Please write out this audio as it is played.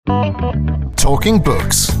Talking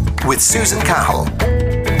Books with Susan Cahill.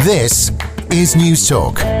 This is News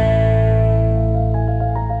Talk.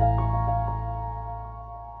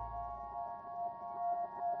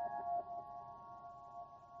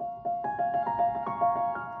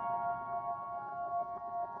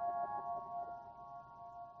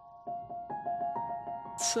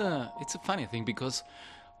 It's a funny thing because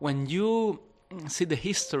when you see the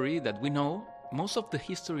history that we know, most of the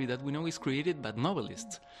history that we know is created by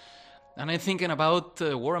novelists. And I'm thinking about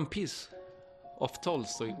War and Peace of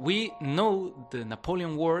Tolstoy. We know the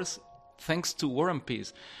Napoleon Wars thanks to War and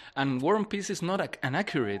Peace. And War and Peace is not an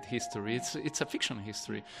accurate history, it's a fiction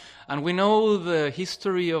history. And we know the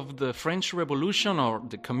history of the French Revolution or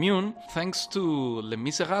the Commune thanks to Les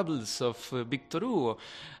Miserables of Victor Hugo.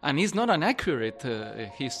 And it's not an accurate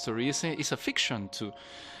history, it's a fiction too.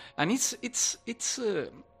 And it's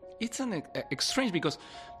strange because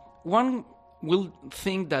one will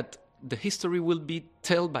think that the history will be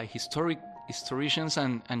told by historians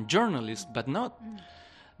and journalists, but not.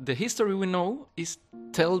 The history we know is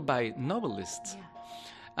told by novelists. Yeah.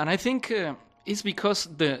 And I think it's because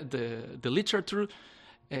the literature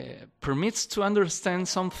permits to understand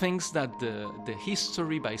some things that the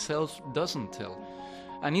history by itself doesn't tell.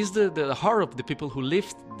 And it's the heart of the people who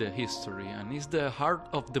lived the history, and it's the heart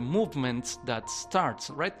of the movement that starts,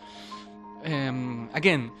 right?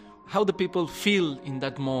 Again, how the people feel in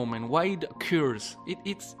that moment, why it occurs.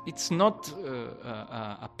 It's not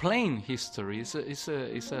a plain history. It's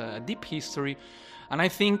a deep history, and I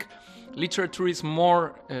think literature is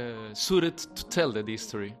more suited to tell that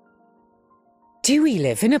history. Do we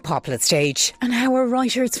live in a populist age? And how are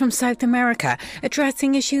writers from South America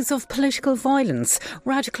addressing issues of political violence,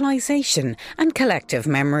 radicalisation and collective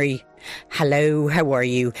memory? Hello, how are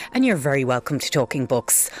you? And you're very welcome to Talking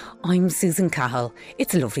Books. I'm Susan Cahill.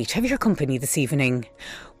 It's lovely to have your company this evening.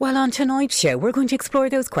 Well, on tonight's show, we're going to explore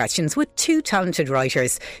those questions with two talented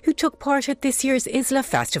writers who took part at this year's Isla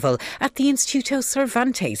Festival at the Instituto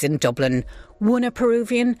Cervantes in Dublin. One a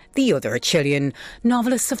Peruvian, the other a Chilean.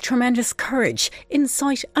 Novelists of tremendous courage,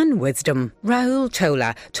 insight and wisdom. Raul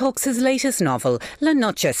Tola talks his latest novel, La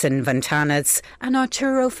Noche Sin Ventanas, and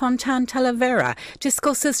Arturo Fontan Talavera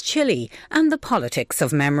discusses Chile and the politics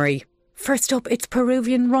of memory. First up, it's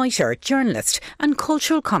Peruvian writer, journalist and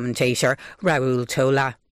cultural commentator Raul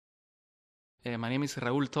Tola. My name is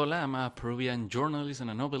Raul Tola. I'm a Peruvian journalist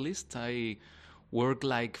and a novelist. I work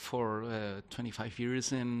for 25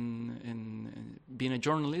 years in being a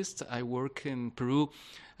journalist. I work in Peru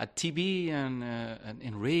at TV and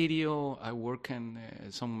in radio. I work in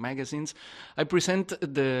some magazines. I present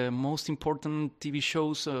the most important TV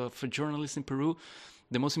shows for journalists in Peru.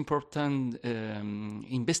 The most important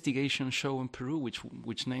investigation show in Peru,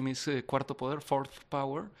 which name is Cuarto Poder, Fourth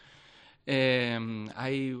Power.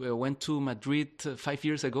 I went to Madrid 5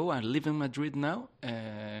 years ago. I live in Madrid now.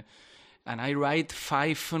 And I write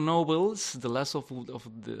 5 novels. The last of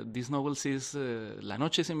these novels is La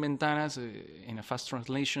Noche Sin Ventanas. In a fast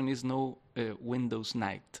translation, is No Windows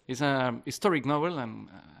Night. It's a historic novel, and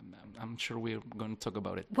I'm sure we're going to talk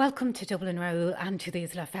about it. Welcome to Dublin, Raul, and to the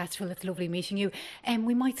Isla Festival. It's lovely meeting you.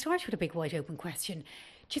 We might start with a big wide open question.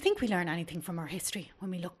 Do you think we learn anything from our history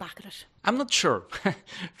when we look back at it? I'm not sure,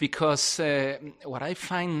 because what I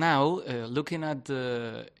find now, looking at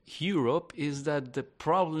Europe, is that the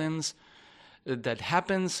problems that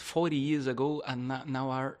happens 40 years ago and now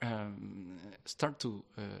are start to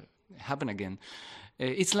happen again.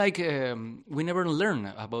 It's like we never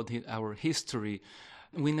learn about our history.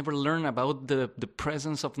 We never learn about the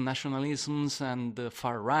presence of nationalisms and the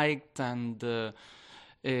far right and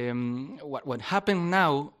what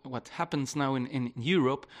happens now in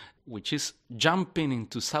Europe, which is jumping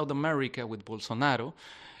into South America with Bolsonaro,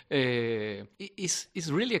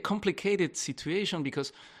 is really a complicated situation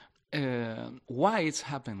because why it's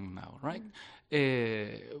happening now, right?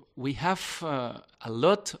 We have a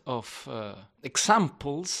lot of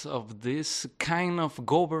examples of this kind of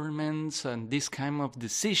governments and this kind of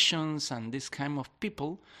decisions and this kind of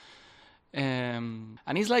people. And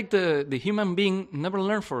it's like the human being never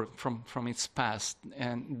learned from its past.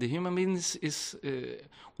 And the human being is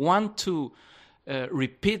want to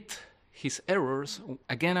repeat his errors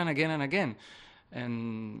again and again and again.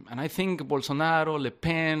 And I think Bolsonaro, Le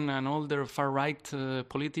Pen, and all their far-right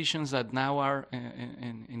politicians that now are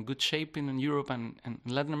in good shape in Europe and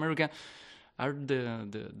Latin America are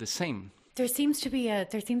the same. There seems to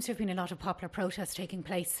have been a lot of popular protests taking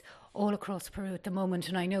place all across Peru at the moment,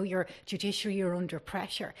 and I know your judiciary are under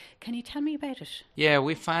pressure. Can you tell me about it? Yeah,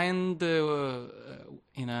 we find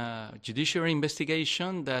in a judiciary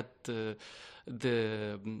investigation that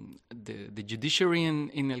the judiciary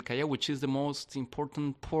in El Callao, which is the most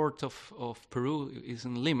important port of Peru, is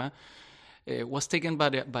in Lima, was taken by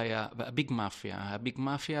a big mafia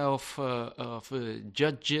of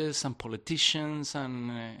judges and politicians,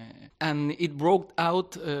 and it broke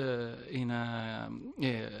out in a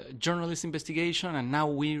journalist investigation, and now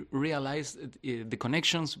we realize the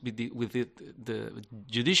connections with the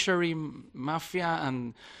judiciary mafia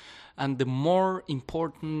and the more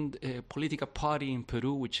important political party in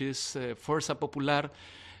Peru, which is Fuerza Popular.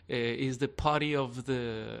 Is the party of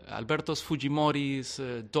the Alberto Fujimori's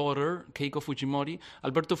daughter, Keiko Fujimori.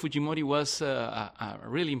 Alberto Fujimori was a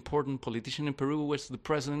really important politician in Peru, was the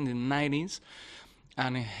president in the 90s,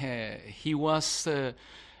 and he was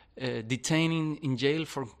detained in jail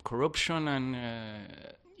for corruption and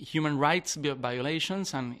human rights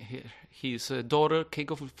violations, and his daughter,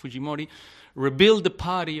 Keiko Fujimori, rebuilt the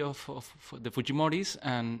party of the Fujimoris,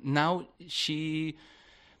 and now she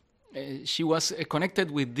was connected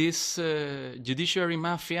with this judiciary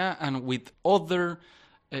mafia and with other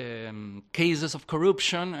cases of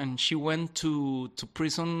corruption, and she went to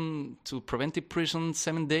prison, to preventive prison,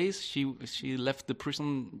 7 days. She left the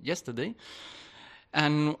prison yesterday.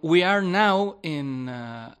 And we are now in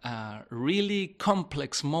a really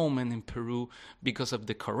complex moment in Peru because of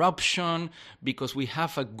the corruption, because we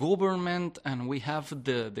have a government and we have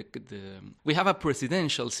we have a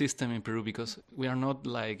presidential system in Peru, because we are not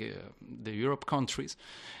like the Europe countries,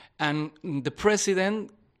 and the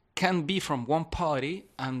president can be from one party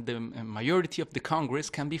and the majority of the Congress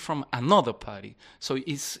can be from another party. So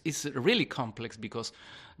it's really complex because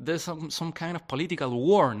there's some kind of political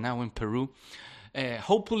war now in Peru.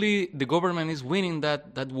 Hopefully the government is winning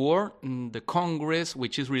that war. The Congress,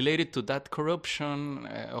 which is related to that corruption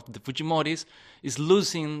of the Fujimoris, is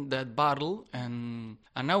losing that battle, and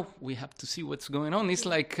now we have to see what's going on. It's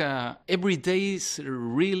like every day is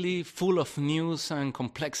really full of news and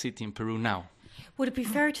complexity in Peru now. Would it be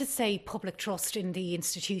fair to say public trust in the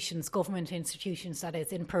institutions, government institutions, that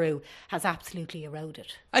is, in Peru, has absolutely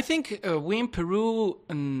eroded? I think we in Peru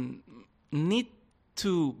need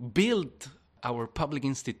to build our public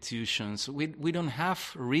institutions. We don't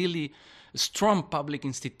have really strong public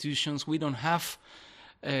institutions. We don't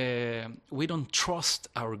trust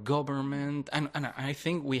our government, and I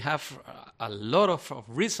think we have a lot of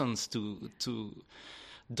reasons to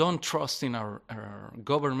don't trust in our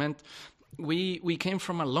government. We came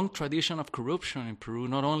from a long tradition of corruption in Peru,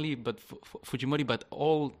 not only but Fujimori, but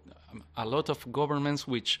a lot of governments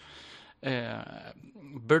which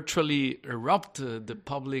virtually robbed the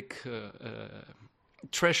public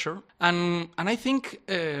treasure. And I think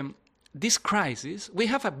this crisis, we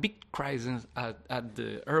have a big crisis at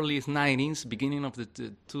the early 90s, beginning of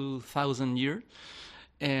the 2000 year,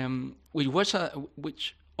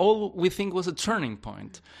 which all we think was a turning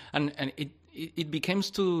point. And it became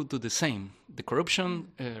to the same. The corruption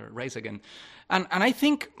rise again. And I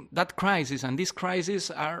think that crisis and this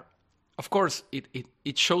crisis are, of course,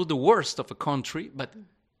 it shows the worst of a country,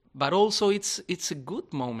 but also it's a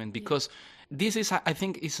good moment, because this is, I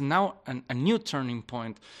think, is now a new turning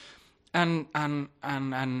point, and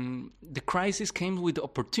the crisis came with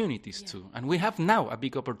opportunities too, and we have now a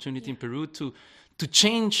big opportunity in Peru to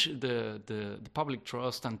change the public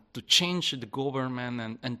trust and to change the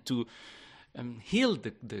government and to heal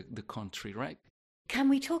the country, right? Can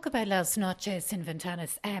we talk about Las Noches Sin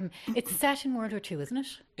Ventanas? It's set in World War II, isn't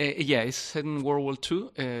it? Yeah, it's set in World War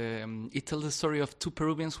II. It tells the story of two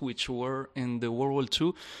Peruvians which were in the World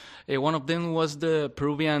War II. One of them was the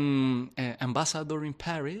Peruvian ambassador in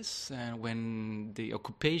Paris when the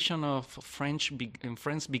occupation of France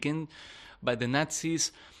began by the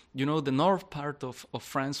Nazis. You know, the north part of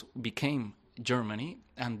France became Germany,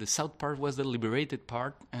 and the south part was the liberated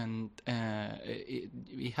part, and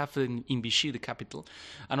we have in Vichy, the capital,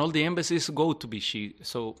 and all the embassies go to Vichy.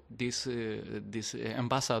 So this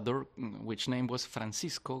ambassador, which name was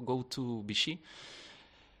Francisco, go to Vichy.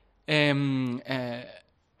 When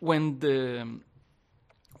the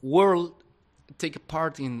world take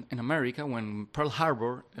part in America, when Pearl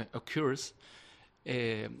Harbor occurs,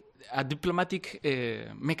 a diplomatic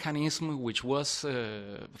mechanism which was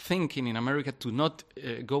thinking in America to not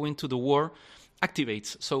go into the war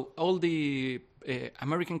activates. So all the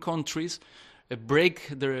American countries break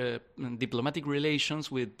their diplomatic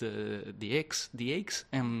relations with the ex,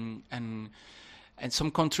 and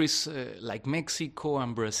some countries like Mexico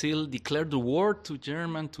and Brazil declared the war to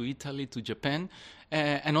Germany, to Italy, to Japan,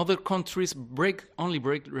 and other countries break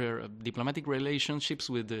diplomatic relationships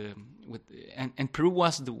and Peru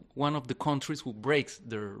was one of the countries who breaks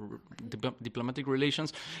their diplomatic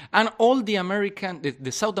relations, and all the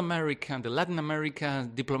South American, the Latin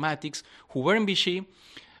American diplomatics who were in Vichy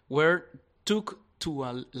were took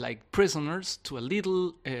to like prisoners to a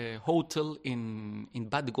little hotel in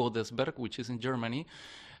Bad Godesberg, which is in Germany.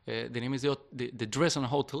 The name is the Dresden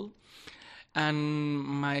Hotel. And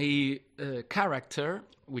my character,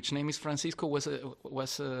 which name is Francisco,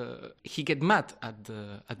 he get mad at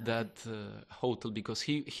that hotel because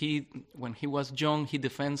he when he was young he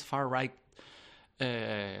defends far right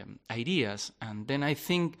ideas, and then I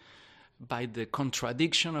think by the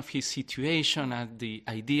contradiction of his situation and the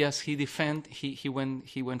ideas he defend, he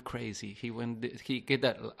went crazy. He get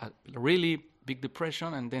a really big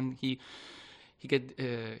depression, and then he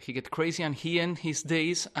get crazy, and he end his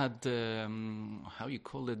days at the how you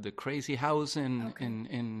call it, the crazy house in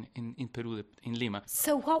Peru, in Lima.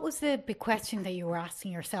 So what was the big question that you were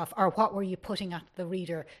asking yourself, or what were you putting at the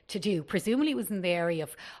reader to do? Presumably it was in the area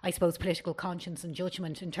of, I suppose, political conscience and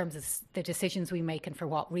judgment in terms of the decisions we make and for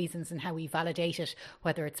what reasons and how we validate it,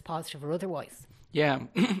 whether it's positive or otherwise. Yeah,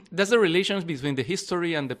 that's the relations between the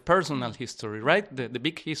history and the personal history, right? The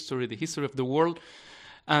big history, the history of the world.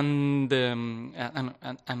 And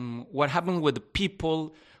what happened with the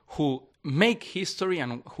people who make history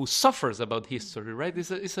and who suffers about history, right?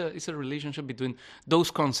 It's a relationship between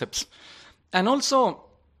those concepts, and also,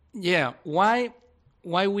 yeah, why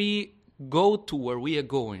we go to where we are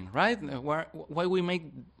going, right? Why we make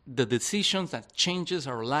the decisions that changes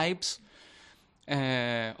our lives.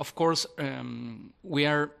 Of course, we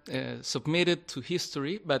are submitted to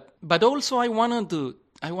history, but also I wanted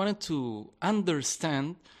to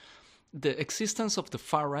understand the existence of the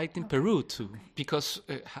far right in Peru too, because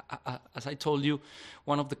as I told you,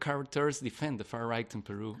 one of the characters defend the far right in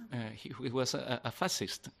Peru. He was a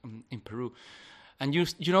fascist in Peru, and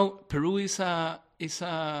you know Peru is a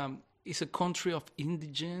country of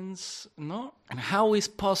indigents, no? And how is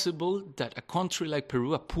possible that a country like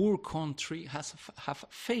Peru, a poor country, have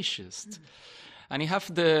fascists? And you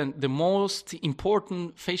have the most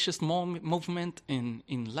important fascist movement in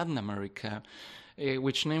Latin America,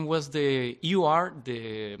 which name was the UR,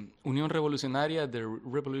 the Unión Revolucionaria, the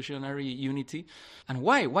Revolutionary Unity. And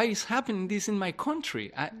why? Why is happening this in my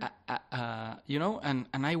country? You know, and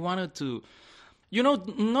I wanted to, you know,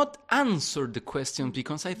 not answer the question,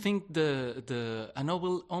 because I think a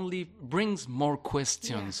novel only brings more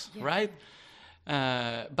questions, right?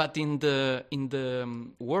 But in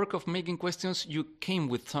the work of making questions, you came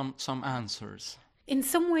with some answers. In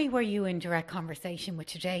some way, were you in direct conversation with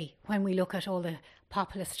today when we look at all the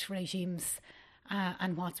populist regimes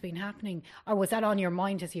and what's been happening? Or was that on your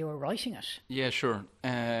mind as you were writing it? Yeah, sure.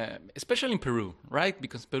 Especially in Peru, right?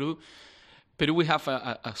 Because Peru we have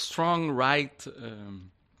a strong right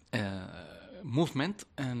movement,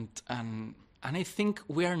 and I think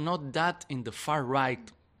we are not that in the far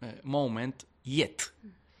right moment yet.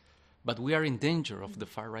 But we are in danger of the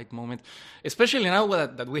far-right moment, especially now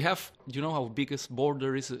that we have, you know, our biggest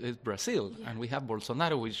border is Brazil, and we have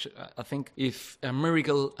Bolsonaro, which I think if a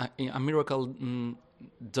miracle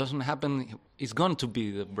doesn't happen, is going to be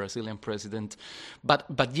the Brazilian president.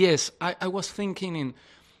 But yes, I was thinking in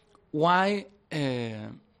why a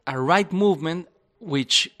right movement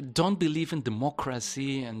which don't believe in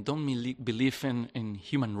democracy and don't believe in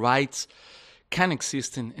human rights can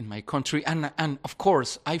exist in my country, and of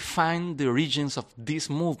course I find the origins of this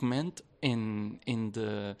movement in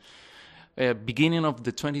the beginning of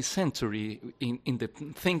the 20th century in the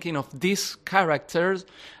thinking of these characters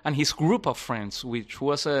and his group of friends, which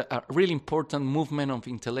was a really important movement of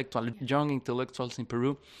young intellectuals in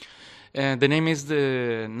Peru. The name is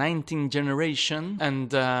the 19th generation,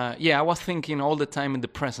 and I was thinking all the time in the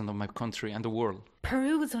present of my country and the world.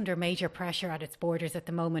 Peru is under major pressure at its borders at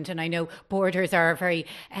the moment, and I know borders are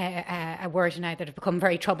a word now that have become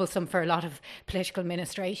very troublesome for a lot of political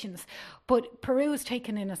administrations. But Peru has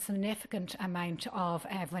taken in a significant amount of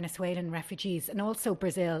Venezuelan refugees, and also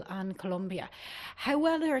Brazil and Colombia. How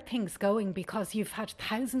well are things going? Because you've had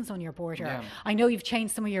thousands on your border. Yeah. I know you've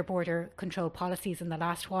changed some of your border control policies in the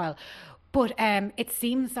last while. But it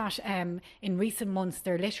seems that in recent months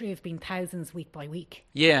there literally have been thousands week by week.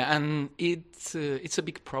 Yeah, and it's a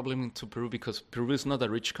big problem to Peru because Peru is not a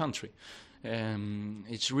rich country.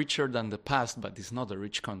 It's richer than the past, but it's not a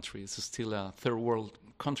rich country. It's still a third world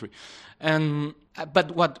country.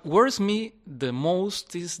 But what worries me the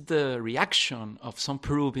most is the reaction of some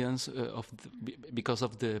Peruvians because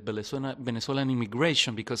of the Venezuelan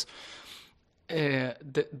immigration, because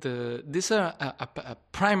this is a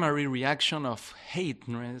primary reaction of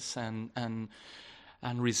hateness and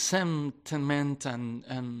resentment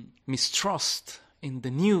and mistrust in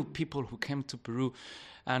the new people who came to Peru.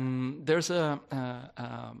 And there's a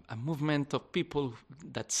movement of people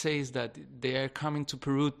that says that they are coming to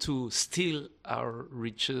Peru to steal our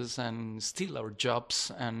riches and steal our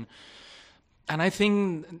jobs. And I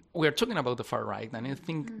think we're talking about the far right, and I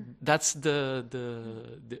think that's the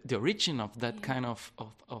origin of that kind of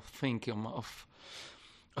thinking of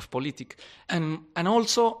politics. And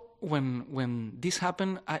also when this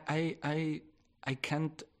happened, I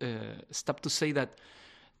can't stop to say that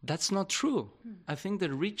that's not true. I think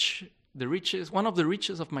one of the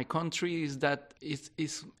riches of my country is that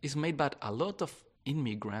is made by a lot of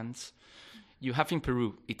immigrants. You have in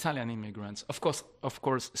Peru Italian immigrants, of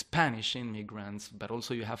course Spanish immigrants, but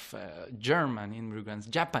also you have German immigrants,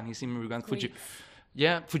 Japanese immigrants.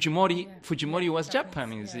 Fujimori was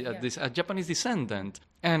Japanese, a Japanese descendant,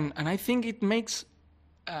 and I think it makes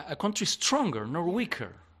a country stronger, not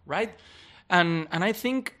weaker, right? And I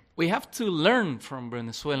think we have to learn from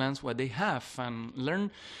Venezuelans what they have and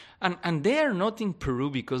learn. And they are not in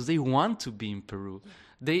Peru because they want to be in Peru.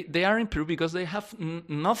 They are in Peru because they have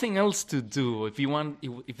nothing else to do. If they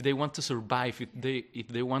want to survive, if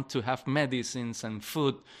they want to have medicines and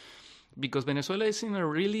food, because Venezuela is in a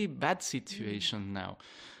really bad situation now.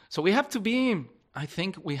 So we have to be. I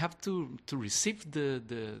think we have to receive the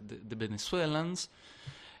Venezuelans.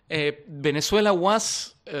 Venezuela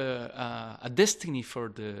was a destiny for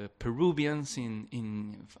the Peruvians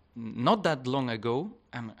in not that long ago,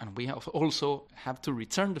 and we also have to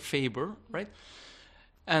return the favor, right?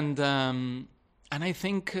 And I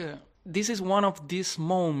think this is one of these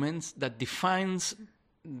moments that defines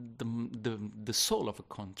the soul of a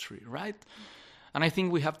country, right? And I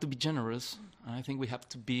think we have to be generous, and I think we have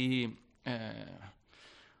to be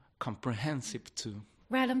comprehensive too.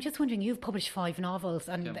 Raul, I'm just wondering, you've published 5 novels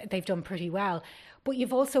and they've done pretty well, but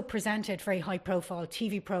you've also presented very high-profile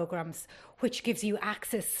TV programmes, which gives you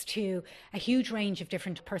access to a huge range of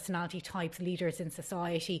different personality types, leaders in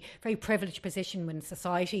society, very privileged position in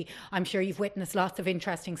society. I'm sure you've witnessed lots of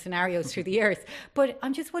interesting scenarios through the years, but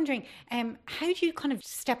I'm just wondering, how do you kind of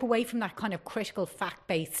step away from that kind of critical,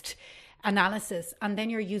 fact-based analysis, and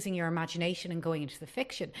then you're using your imagination and going into the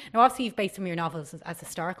fiction? Now, obviously, you've based some of your novels as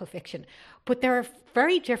historical fiction, but there are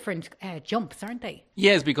very different jumps, aren't they?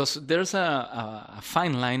 Yes, because there's a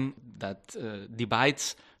fine line that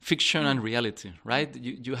divides fiction and reality, right?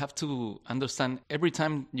 You have to understand, every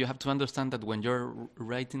time you have to understand that when you're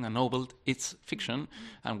writing a novel, it's fiction,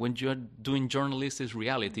 and when you're doing journalism, it's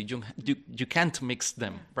reality. You can't mix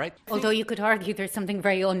them, right? Although you could argue there's something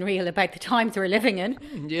very unreal about the times we're living in.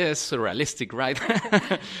 Yes, realistic, right?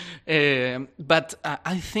 But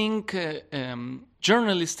I think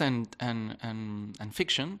journalism and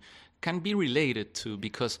fiction can be related to,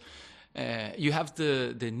 because you have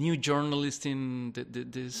the new journalist in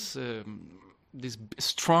this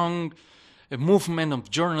strong movement of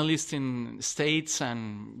journalists in states,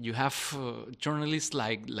 and you have journalists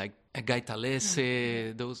like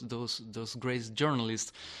Gaitalese, those great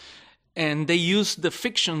journalists, and they use the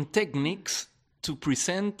fiction techniques to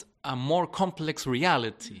present a more complex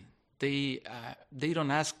reality. They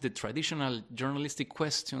don't ask the traditional journalistic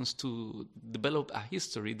questions to develop a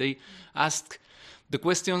history. They ask the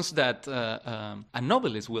questions that a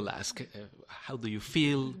novelist will ask. How do you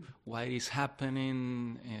feel? Why is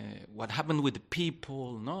happening? What happened with the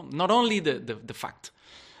people? No, not only the fact.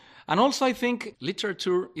 And also, I think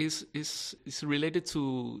literature is related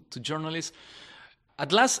to journalists.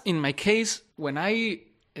 At last, in my case, when I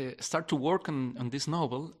start to work on this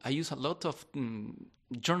novel, I use a lot of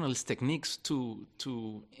journalist techniques to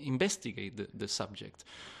investigate the subject.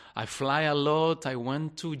 I fly a lot. I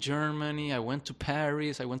went to Germany. I went to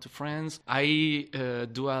Paris. I went to France. I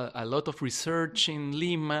do a lot of research in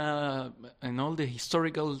Lima and all the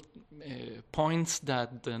historical points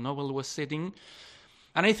that the novel was setting.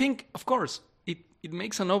 And I think, of course, it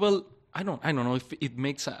makes a novel. I don't know if it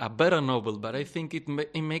makes a better novel, but I think it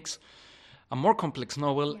makes a more complex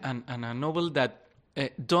novel, and a novel that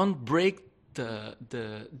don't break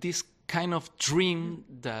this kind of dream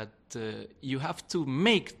that you have to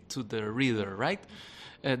make to the reader, right?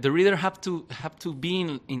 The reader have to be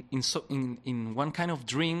in one kind of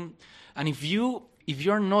dream, and if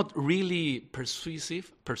you're not really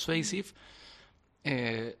persuasive,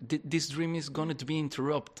 this dream is going to be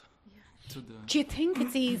interrupted. Do you think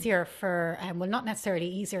it's easier for, well, not necessarily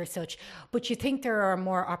easier as such, but you think there are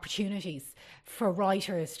more opportunities for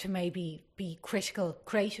writers to maybe be critical,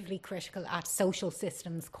 creatively critical at social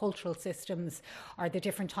systems, cultural systems, or the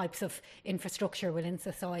different types of infrastructure within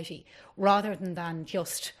society, rather than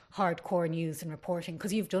just hardcore news and reporting,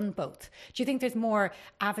 because you've done both? Do you think there's more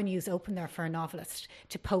avenues open there for a novelist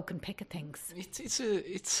to poke and pick at things?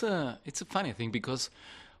 It's a funny thing, because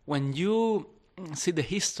when you see the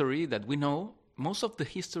history that we know, most of the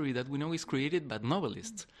history that we know is created by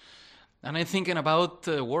novelists. And I'm thinking about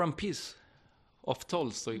War and Peace of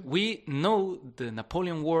Tolstoy. We know the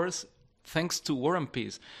Napoleon Wars thanks to War and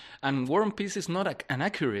Peace. And War and Peace is not an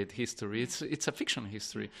accurate history, it's a fiction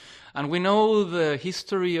history. And we know the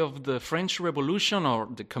history of the French Revolution or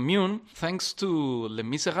the Commune thanks to Les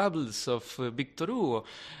Miserables of Victor Hugo.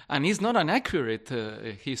 And it's not an accurate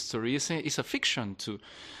history, it's a fiction too.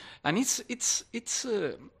 And it's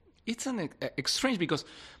an strange, because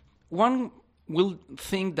one will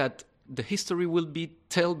think that the history will be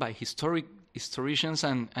told by historians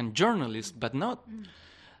and journalists, but not.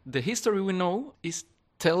 The history we know is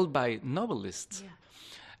told by novelists. Yeah.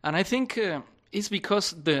 And I think it's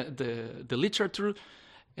because the literature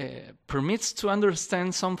permits to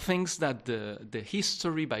understand some things that the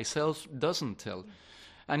history by itself doesn't tell.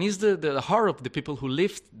 And it's the heart of the people who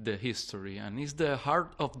lived the history, and it's the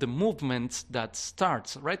heart of the movements that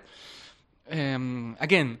starts, right?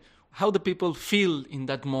 Again, how the people feel in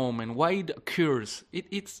that moment, why it occurs.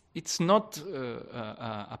 It's not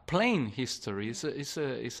a plain history.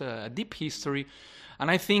 It's a deep history, and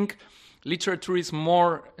I think literature is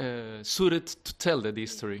more suited to tell that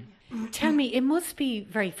history. Tell me, it must be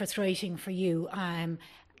very frustrating for you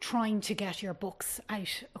trying to get your books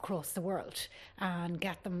out across the world and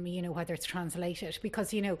get them, whether it's translated,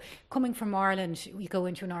 because, coming from Ireland, you go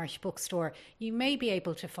into an Irish bookstore, you may be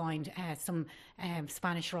able to find some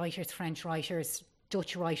Spanish writers, French writers,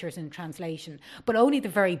 Dutch writers in translation, but only the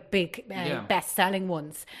very big best-selling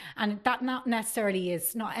ones. And that not necessarily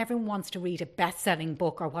is, not everyone wants to read a best-selling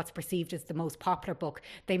book or what's perceived as the most popular book.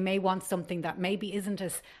 They may want something that maybe isn't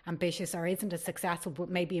as ambitious or isn't as successful, but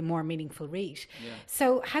maybe a more meaningful read. Yeah.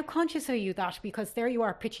 So how conscious are you that? Because there you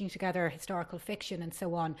are pitching together historical fiction and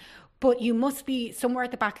so on, but you must be somewhere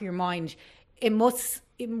at the back of your mind, it must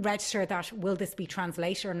register that, will this be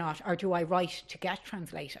translated or not, or do I write to get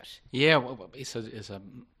translated? Yeah, well,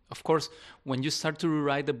 of course, when you start to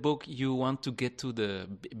write a book, you want to get to the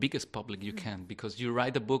biggest public you can, because you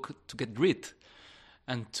write a book to get read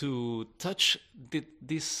and to touch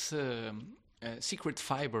this secret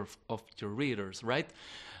fiber of your readers, right?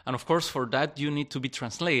 And of course, for that, you need to be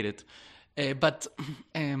translated. But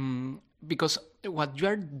because what you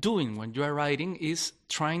are doing when you are writing is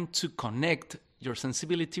trying to connect your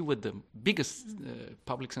sensibility with the biggest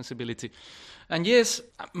public sensibility. And yes,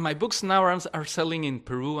 my books now are selling in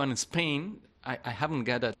Peru and Spain. I haven't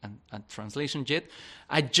got a translation yet.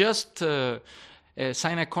 I just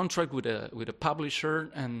signed a contract with a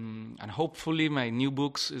publisher, and hopefully my new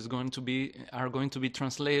books are going to be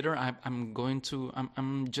translated.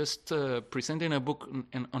 I'm just presenting a book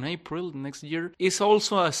on April next year. It's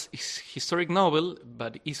also a historic novel,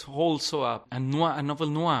 but it's also a novel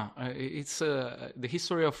noir. It's the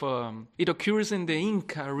history of it occurs in the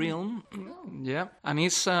Inca realm, yeah, and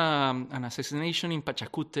it's an assassination in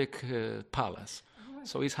Pachacutec Palace.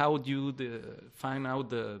 So it's how you find out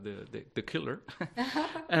the killer,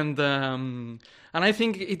 and I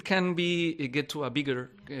think it can get to a bigger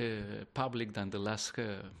public than the last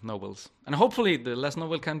novels, and hopefully the last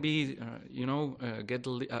novel can be get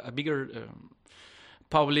a bigger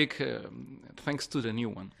public thanks to the new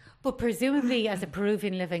one. But presumably, as a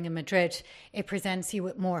Peruvian living in Madrid, it presents you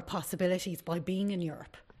with more possibilities by being in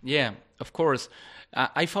Europe. Yeah, of course.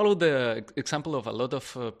 I follow the example of a lot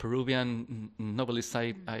of Peruvian novelists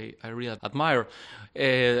I really admire.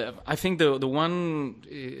 I think the one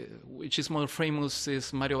which is more famous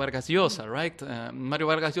is Mario Vargas Llosa, right? Mario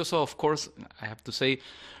Vargas Llosa, of course, I have to say,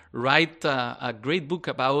 write a great book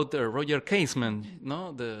about Roger Casement,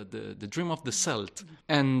 the Dream of the Celt.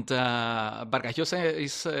 And Vargas Llosa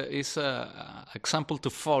is an example to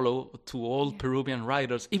follow to all Peruvian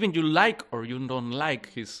writers. Even you like or you don't like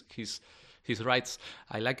his rights,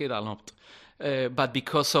 I like it a lot. But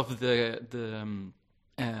because of the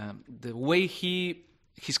way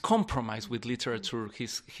his compromise with literature,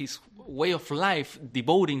 his way of life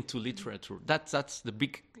devoting to literature, that's the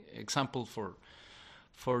big example for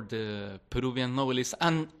the Peruvian novelist,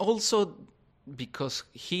 and also because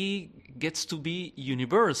he gets to be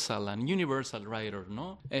universal writer,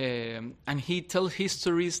 no? And he tells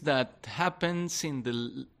histories that happens in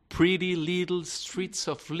the pretty little streets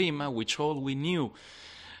of Lima, which all we knew.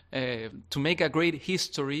 To make a great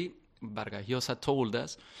history, Vargas Llosa told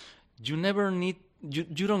us, you don't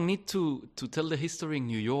need to tell the history in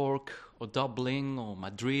New York or Dublin or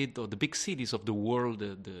Madrid or the big cities of the world,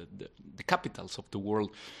 the capitals of the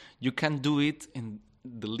world. You can do it in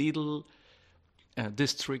the little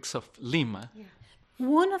districts of Lima. Yeah.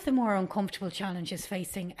 One of the more uncomfortable challenges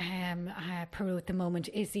facing Peru at the moment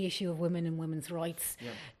is the issue of women and women's rights.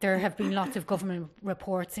 Yeah. There have been lots of government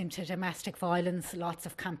reports into domestic violence, lots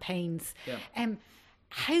of campaigns. Yeah.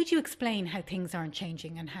 How do you explain how things aren't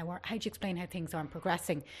changing, and how do you explain how things aren't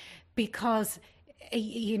progressing? Because,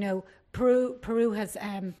 Peru has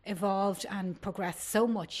evolved and progressed so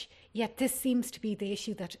much, yet this seems to be the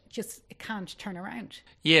issue that just can't turn around.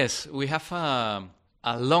 Yes, we have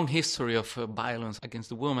a long history of violence against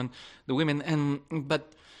the women,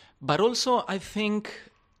 but also I think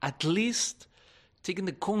at least taking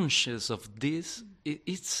the conscience of this,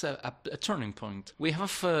 it's a turning point. We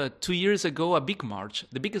have 2 years ago a big march,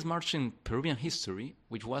 the biggest march in Peruvian history,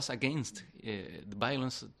 which was against the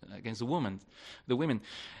violence against the women,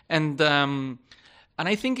 and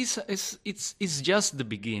I think it's just the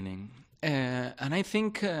beginning, and I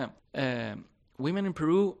think women in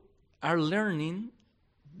Peru are learning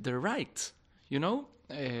their rights,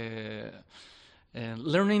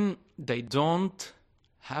 learning they don't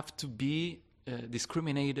have to be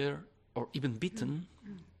discriminated or even beaten,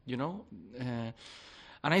 and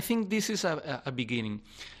I think this is a beginning.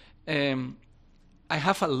 I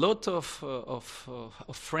have a lot of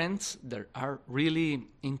friends that are really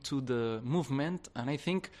into the movement, and I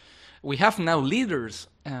think we have now leaders,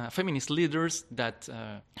 feminist leaders that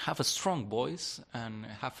have a strong voice and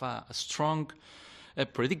have a strong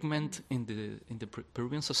predicament in the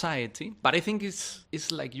Peruvian society. But I think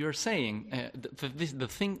it's like you're saying,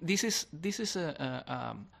 this is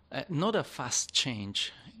not a fast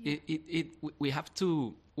change. We have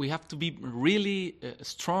to be really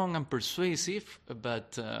strong and persuasive,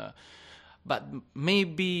 but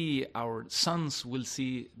maybe our sons will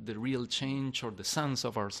see the real change, or the sons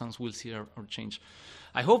of our sons will see our change.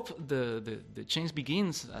 I hope the change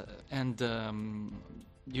begins, and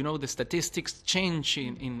the statistics change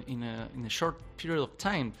in a short period of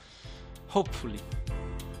time, hopefully.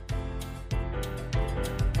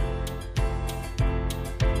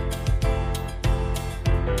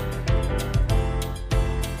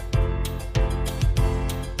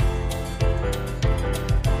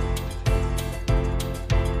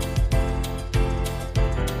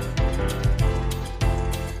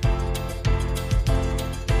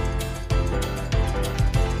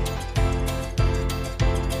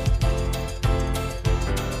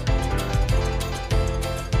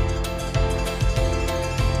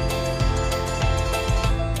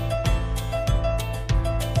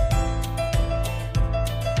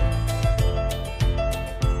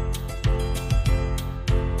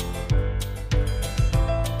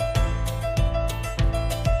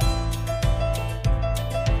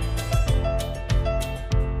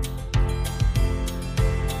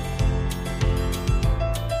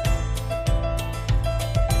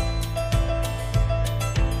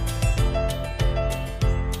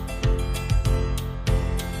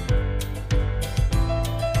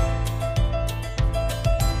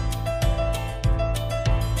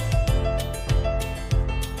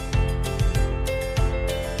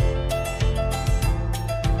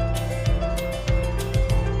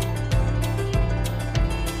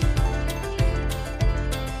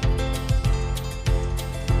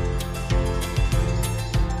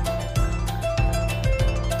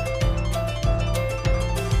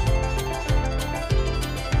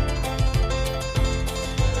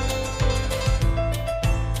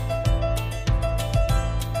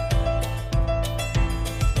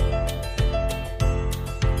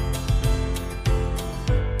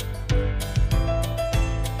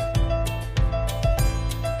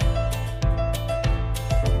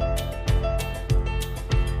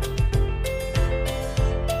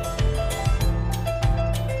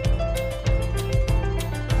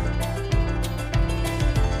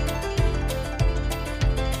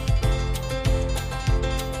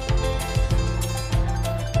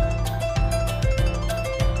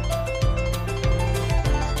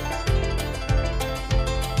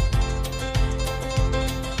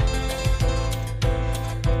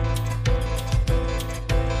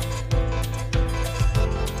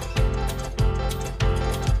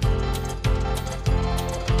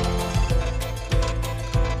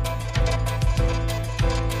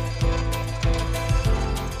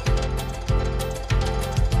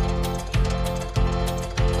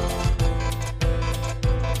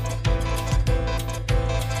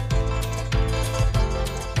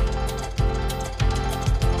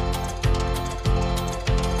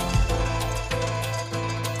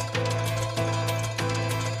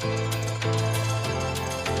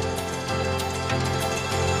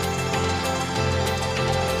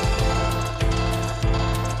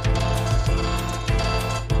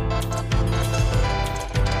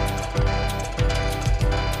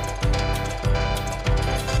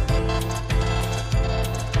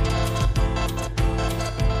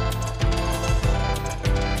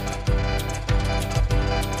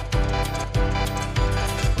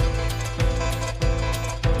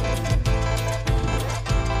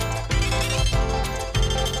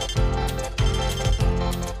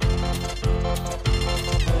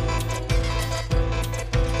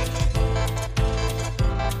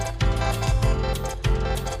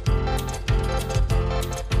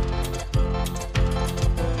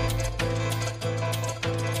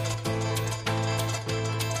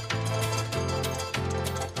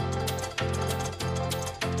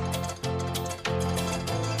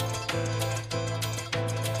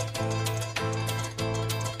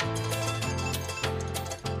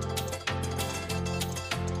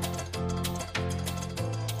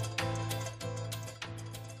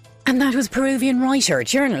 And that was Peruvian writer,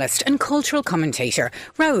 journalist and cultural commentator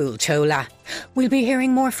Raul Chola. We'll be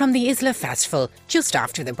hearing more from the Isla Festival just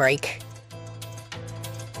after the break.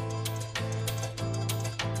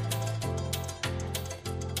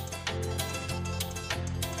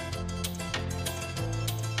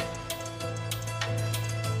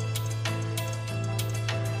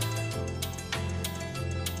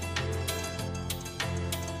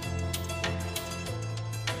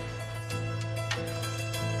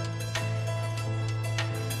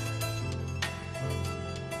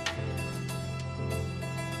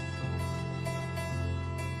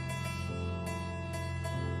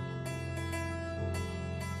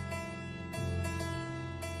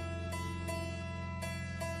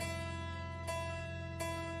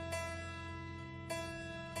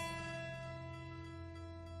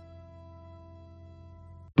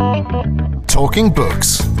 Talking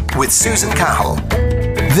Books with Susan Cahill.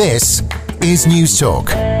 This is News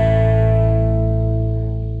Talk.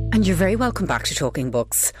 And you're very welcome back to Talking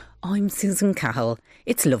Books. I'm Susan Cahill.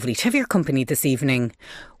 It's lovely to have your company this evening.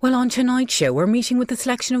 Well, on tonight's show, we're meeting with a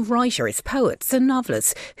selection of writers, poets and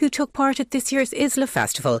novelists who took part at this year's Isla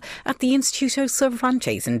Festival at the Instituto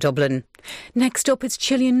Cervantes in Dublin. Next up is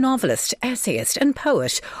Chilean novelist, essayist and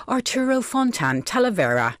poet Arturo Fontan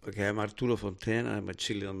Talavera. Okay, I'm Arturo Fontan. I'm a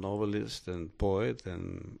Chilean novelist and poet,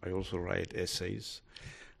 and I also write essays.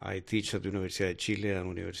 I teach at the Universidad de Chile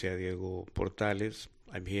and Universidad Diego Portales.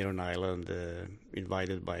 I'm here on Ireland,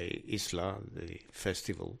 invited by Isla, the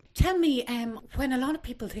festival. Tell me, when a lot of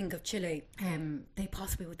people think of Chile, they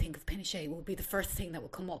possibly would think of Pinochet, would be the first thing that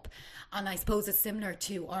would come up. And I suppose it's similar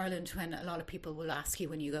to Ireland when a lot of people will ask you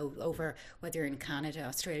when you go over, whether you're in Canada,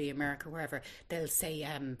 Australia, America, wherever, they'll say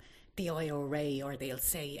the IRA or they'll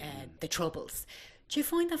say the Troubles. Do you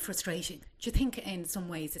find that frustrating? Do you think in some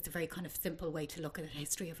ways it's a very kind of simple way to look at the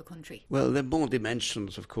history of a country? Well, there are more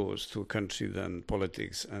dimensions, of course, to a country than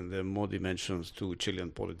politics, and there are more dimensions to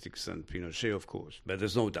Chilean politics than Pinochet, of course. But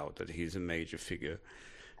there's no doubt that he's a major figure,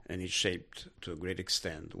 and he shaped to a great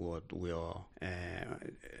extent what we are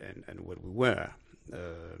and what we were.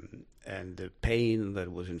 And the pain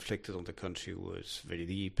that was inflicted on the country was very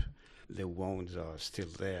deep. The wounds are still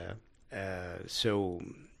there. So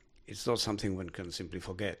it's not something one can simply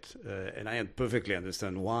forget. And I perfectly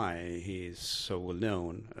understand why he is so well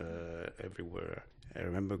known everywhere. I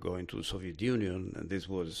remember going to the Soviet Union, and this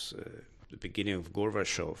was the beginning of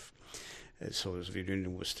Gorbachev. So the Soviet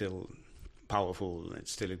Union was still powerful and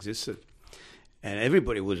still existed. And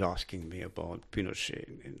everybody was asking me about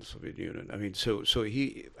Pinochet in the Soviet Union. I mean, so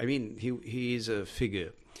he is a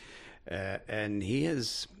figure. And he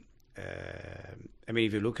has,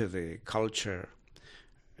 if you look at the culture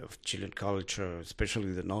of Chilean culture,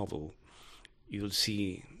 especially the novel, you'll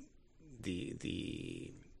see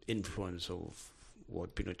the influence of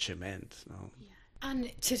what Pinochet meant. No? Yeah.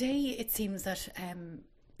 And today it seems that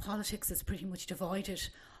politics is pretty much divided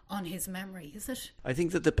on his memory, is it? I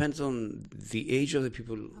think that depends on the age of the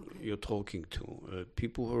people you're talking to.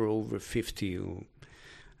 People who are over 50,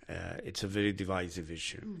 it's a very divisive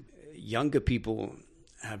issue. Younger people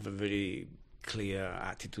have a very clear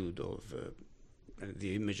attitude of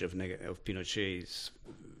the image of Pinochet is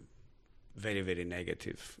very, very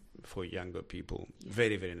negative for younger people.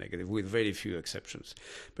 Very, very negative, with very few exceptions.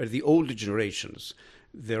 But the older generations,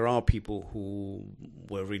 there are people who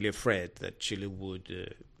were really afraid that Chile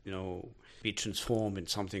would, be transformed in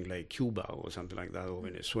something like Cuba or something like that, or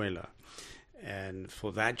Venezuela. And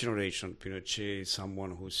for that generation, Pinochet is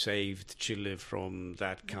someone who saved Chile from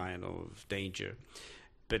that kind of danger.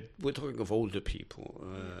 But we're talking of older people.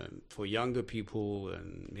 For younger people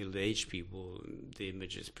and middle-aged people, the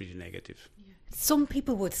image is pretty negative. Yeah. Some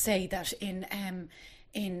people would say that in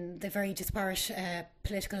the very disparate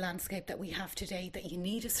political landscape that we have today, that you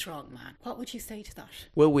need a strong man. What would you say to that?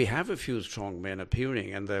 Well, we have a few strong men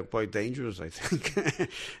appearing, and they're quite dangerous, I think.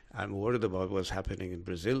 I'm worried about what's happening in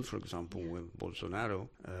Brazil, for example, with Bolsonaro,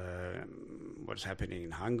 what's happening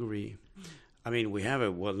in Hungary. I mean, we have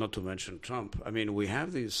not to mention Trump. I mean, we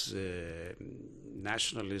have this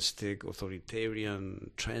nationalistic,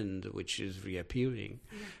 authoritarian trend which is reappearing,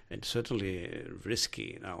 and certainly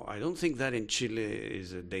risky. Now, I don't think that in Chile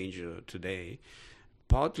is a danger today,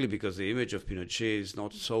 partly because the image of Pinochet is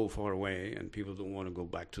not so far away, and people don't want to go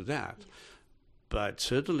back to that. But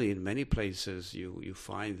certainly in many places you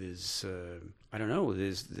find this,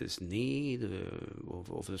 this need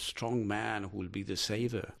of a strong man who will be the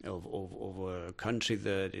savior of a country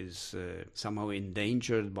that is somehow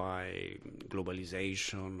endangered by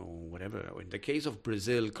globalization or whatever. In the case of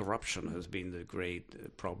Brazil, corruption has been the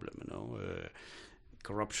great problem,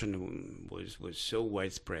 Corruption was so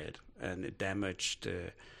widespread, and it damaged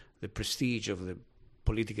the prestige of the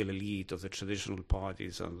political elite of the traditional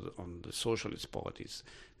parties and on the socialist parties.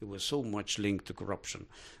 There was so much linked to corruption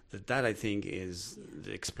that I think is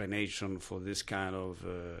the explanation for this kind of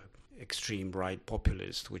extreme right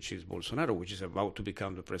populist, which is Bolsonaro, which is about to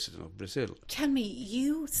become the president of Brazil. Tell me,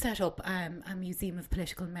 you set up a museum of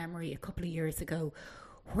political memory a couple of years ago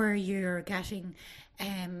where you're getting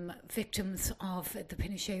victims of the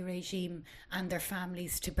Pinochet regime and their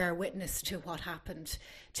families to bear witness to what happened,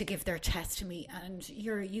 to give their testimony, and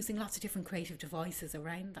you're using lots of different creative devices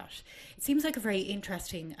around that. It seems like a very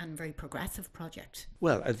interesting and very progressive project.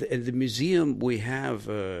 Well, at the museum we have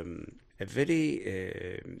a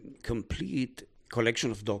very complete collection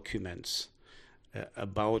of documents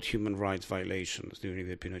about human rights violations during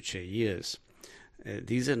the Pinochet years.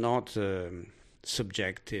 These are not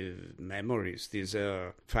subjective memories. These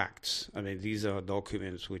are facts. I mean, these are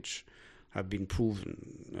documents which have been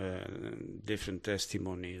proven, different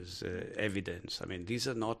testimonies, evidence. I mean, these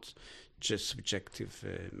are not just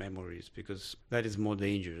subjective memories, because that is more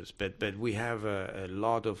dangerous. But we have a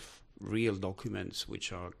lot of real documents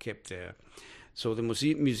which are kept there. So the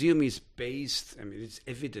museum is based, I mean, it's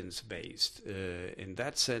evidence-based. In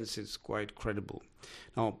that sense, it's quite credible.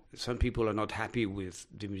 Now, some people are not happy with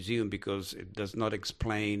the museum because it does not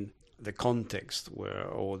explain the context where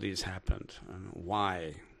all this happened and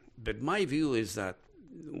why. But my view is that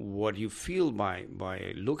what you feel by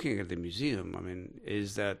looking at the museum, I mean,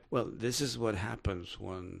 is that, well, this is what happens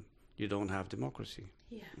when you don't have democracy.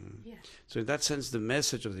 Yeah, yeah. So in that sense, the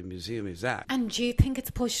message of the museum is that. And do you think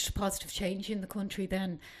it's pushed positive change in the country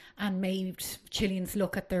then, and made Chileans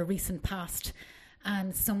look at their recent past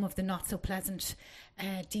and some of the not so pleasant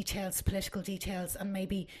details, political details, and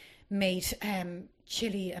maybe made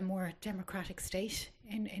Chile a more democratic state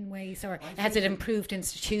in ways? Or has it improved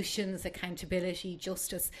institutions, accountability,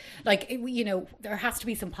 justice? Like, you know, there has to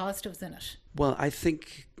be some positives in it. Well, I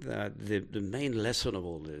think that the main lesson of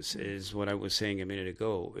all this is what I was saying a minute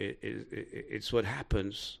ago. It's what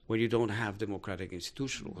happens when you don't have democratic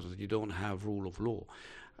institutions, when you don't have rule of law.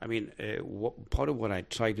 I mean, part of what I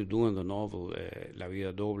try to do in the novel, La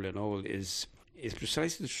Vida Doble novel, is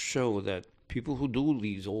precisely to show that people who do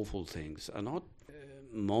these awful things are not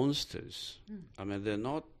monsters. I mean, they're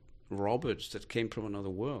not robots that came from another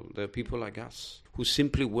world. They're people like us who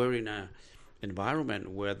simply were in an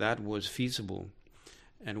environment where that was feasible,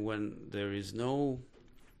 and when there is no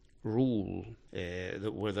rule,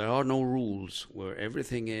 where there are no rules, where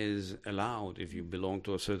everything is allowed if you belong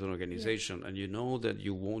to a certain organization, and you know that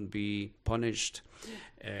you won't be punished,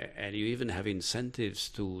 and you even have incentives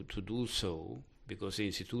to do so because the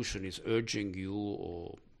institution is urging you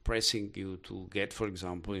or pressing you to get, for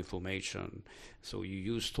example, information. So you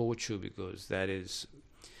use torture because that is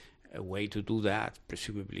a way to do that,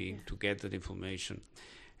 presumably, to get that information.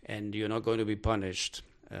 And you're not going to be punished,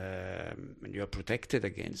 and you're protected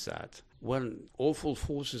against that. When awful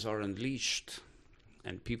forces are unleashed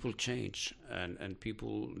and people change and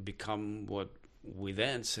people become what we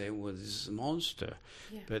then say, well, this is a monster.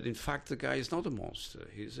 Yeah. But in fact, the guy is not a monster.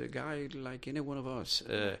 He's a guy like any one of us.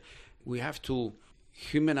 We have to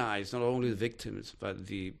humanize not only the victims, but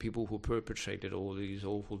the people who perpetrated all these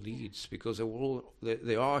awful deeds, because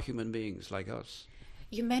they are human beings like us.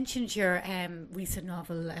 You mentioned your recent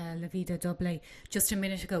novel, La Vida Doble, just a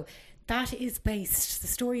minute ago. The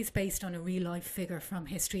story is based on a real life figure from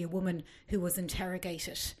history, a woman who was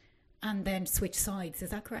interrogated and then switched sides. Is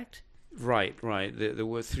that correct? Right. There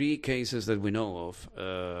were 3 cases that we know of,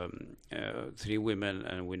 3 women,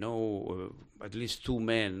 and we know at least 2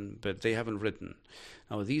 men, but they haven't written.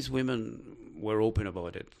 Now, these women were open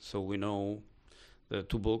about it, so we know the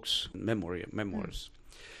 2 books, memoirs.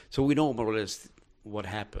 So we know more or less what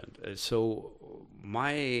happened. So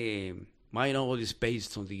my novel is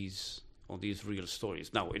based on these real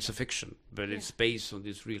stories. Now, it's a fiction, but it's based on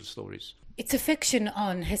these real stories. It's a fiction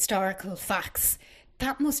on historical facts.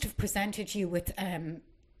 That must have presented you with a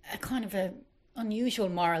kind of a unusual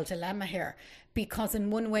moral dilemma here, because in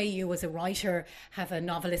one way you as a writer have a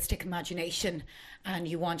novelistic imagination and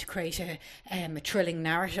you want to create a thrilling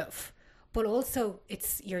narrative, but also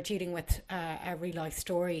you're dealing with a real life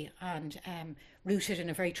story and rooted in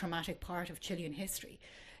a very traumatic part of Chilean history.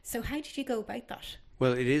 So how did you go about that?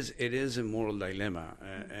 Well, it is a moral dilemma,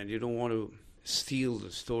 and you don't want to steal the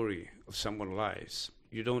story of someone's lives.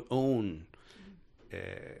 You don't own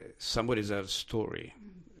somebody's else's story.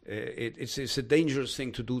 It's a dangerous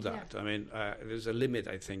thing to do that. Yeah. I mean, there's a limit,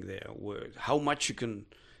 I think, there, where how much you can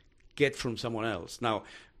get from someone else. Now,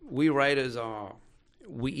 we writers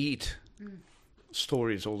we eat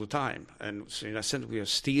stories all the time, and so in a sense we are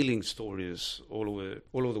stealing stories all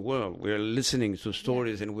over the world. We are listening to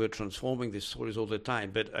stories and we're transforming these stories all the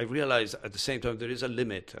time. But I realize at the same time there is a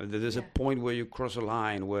limit, and there is a point where you cross a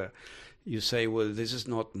line where you say, well, this is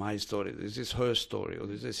not my story, this is her story, or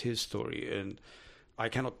this is his story, and I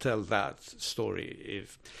cannot tell that story.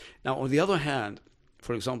 Now, on the other hand,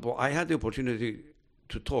 for example, I had the opportunity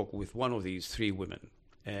to talk with one of these three women,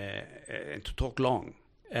 and to talk long.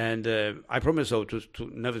 And I promised, though, to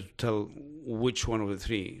never tell which one of the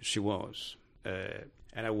three she was.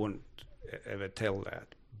 And I won't ever tell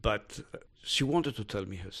that. But she wanted to tell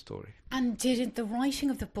me her story. And did the writing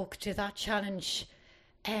of the book, did that challenge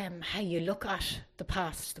how you look at the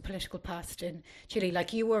past, the political past in Chile?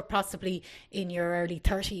 Like, you were possibly in your early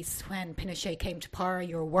 30s when Pinochet came to power.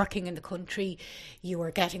 You were working in the country. You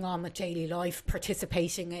were getting on with daily life,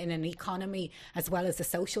 participating in an economy as well as a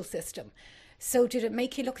social system. So did it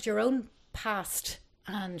make you look at your own past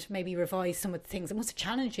and maybe revise some of the things? It must have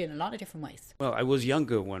challenged you in a lot of different ways. Well, I was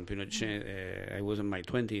younger when Pinochet, I was in my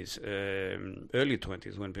 20s, early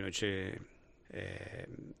 20s when Pinochet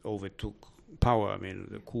overtook power. I mean,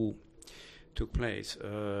 the coup took place.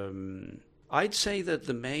 I'd say that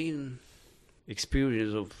the main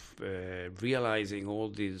experience of realizing all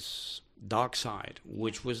this dark side,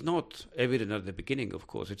 which was not evident at the beginning, of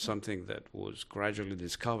course, it's something that was gradually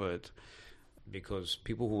discovered because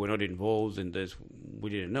people who were not involved in this, we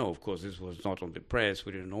didn't know. Of course, this was not on the press.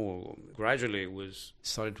 We didn't know. Gradually, it was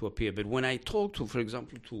started to appear. But when I talked to, for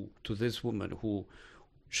example, to this woman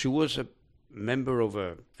she was a member of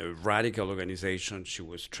a radical organization. She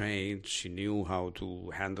was trained. She knew how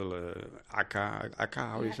to handle AK,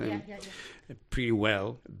 how do you say? Pretty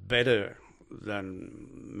well, better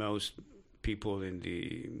than most people in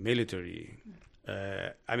the military.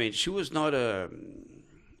 I mean, she was not a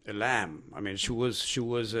lamb. I mean, she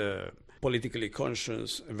was a politically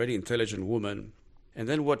conscious, a very intelligent woman. And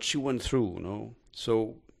then what she went through,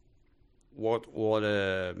 So what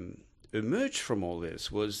emerged from all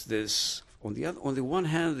this was this. On the one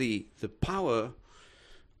hand, the power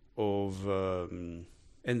of and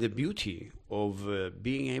the beauty of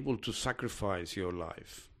being able to sacrifice your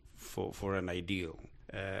life for an ideal.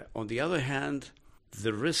 On the other hand,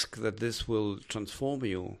 the risk that this will transform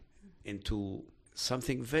you into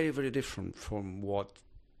something very, very different from what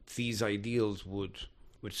these ideals would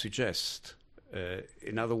suggest.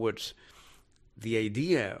 In other words, the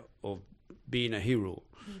idea of being a hero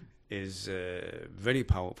is very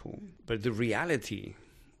powerful, but the reality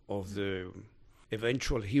of the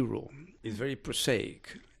eventual hero is very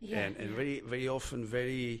prosaic and very, very often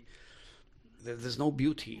there's no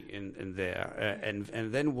beauty in there.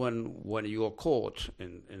 And then when you are caught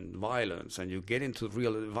in violence and you get into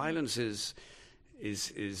real violence is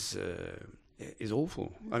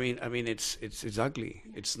awful. I mean it's ugly,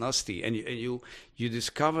 it's nasty, and you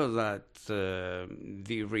discover that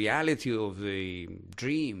the reality of the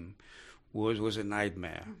dream was a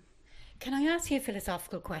nightmare. Can I ask you a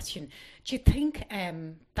philosophical question? Do you think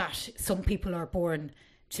that some people are born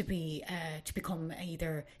to become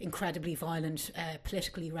either incredibly violent,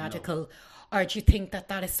 politically radical, or do you think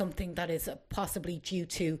that is something that is possibly due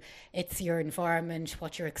to it's your environment,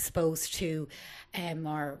 what you're exposed to,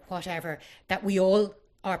 or whatever, that we all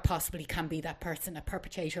or possibly can be that person, a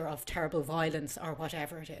perpetrator of terrible violence or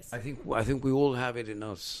whatever it is? I think we all have it in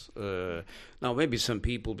us. Now, maybe some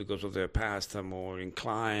people, because of their past, are more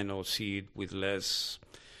inclined or see it with less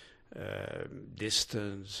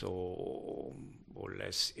distance or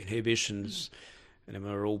less inhibitions, and are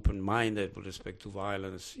more open-minded with respect to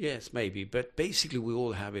violence. Yes, maybe, but basically we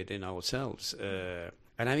all have it in ourselves.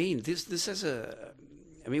 And I mean, this is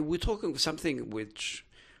we're talking something which.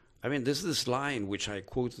 I mean, there's this line which I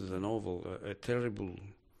quoted in the novel, "A terrible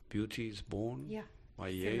beauty is born," by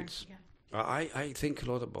Yeats. Yeah. I think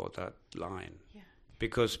a lot about that line,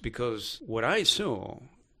 because what I saw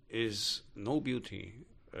is no beauty.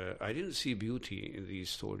 I didn't see beauty in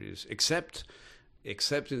these stories, except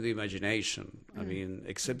in the imagination. I mean,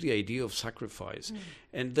 except the idea of sacrifice,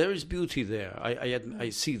 and there is beauty there. I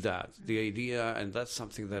see that the idea, and that's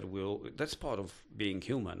something that's part of being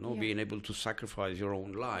human, being able to sacrifice your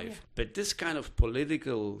own life. But this kind of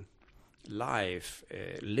political life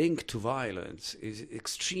linked to violence is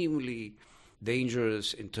extremely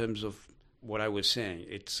dangerous in terms of what I was saying.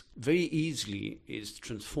 It's very easily is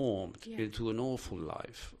transformed into an awful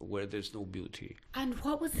life where there's no beauty. And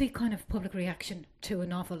what was the kind of public reaction to a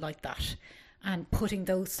novel like that, and putting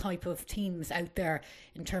those type of themes out there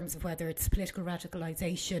in terms of whether it's political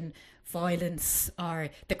radicalisation, violence, or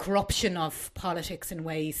the corruption of politics in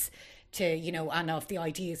ways to, and of the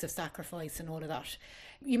ideas of sacrifice and all of that.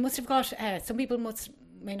 You must have got, some people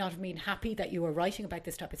may not have been happy that you were writing about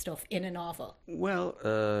this type of stuff in a novel.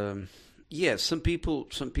 Well, yes, some people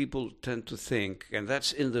tend to think, and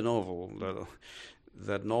that's in the novel,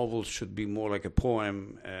 that novels should be more like a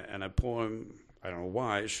poem, and a poem, I don't know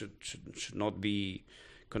why, should not be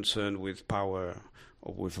concerned with power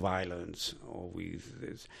or with violence or with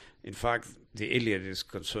this. In fact, the Iliad is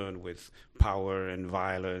concerned with power and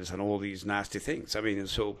violence and all these nasty things. I mean, and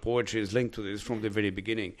so poetry is linked to this from the very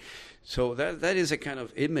beginning. So that is a kind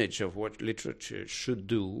of image of what literature should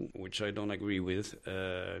do, which I don't agree with.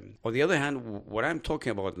 On the other hand, what I'm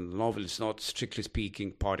talking about in the novel is not, strictly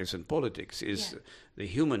speaking, partisan politics, is the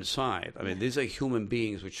human side. I mean, these are human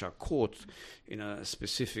beings which are caught in a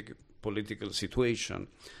specific political situation.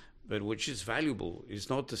 But which is valuable is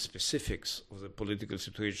not the specifics of the political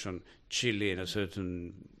situation, Chile in a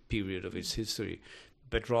certain period of its history,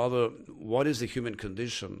 but rather what is the human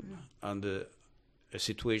condition under a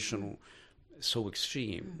situation so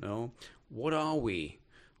extreme. What are we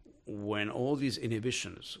when all these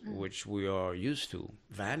inhibitions, which we are used to,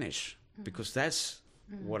 vanish? Because that's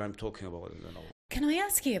what I'm talking about in the novel. Can I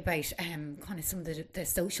ask you about kind of some of the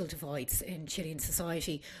social divides in Chilean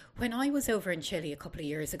society? When I was over in Chile a couple of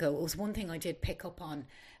years ago, it was one thing I did pick up on,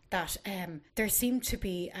 that there seemed to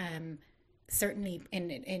be, certainly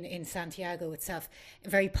in Santiago itself, a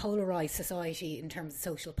very polarised society in terms of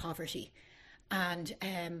social poverty. And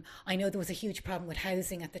I know there was a huge problem with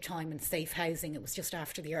housing at the time, and safe housing. It was just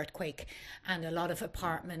after the earthquake, and a lot of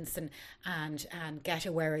apartments and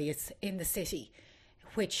ghetto areas in the city,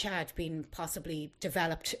 which had been possibly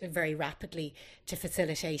developed very rapidly to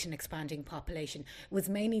facilitate an expanding population. It was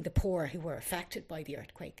mainly the poor who were affected by the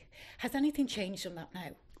earthquake. Has anything changed on that now?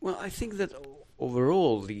 Well, I think that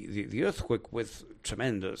overall the earthquake was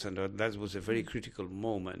tremendous, and that was a very critical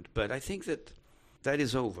moment. But I think that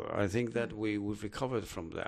is over. I think that we've recovered from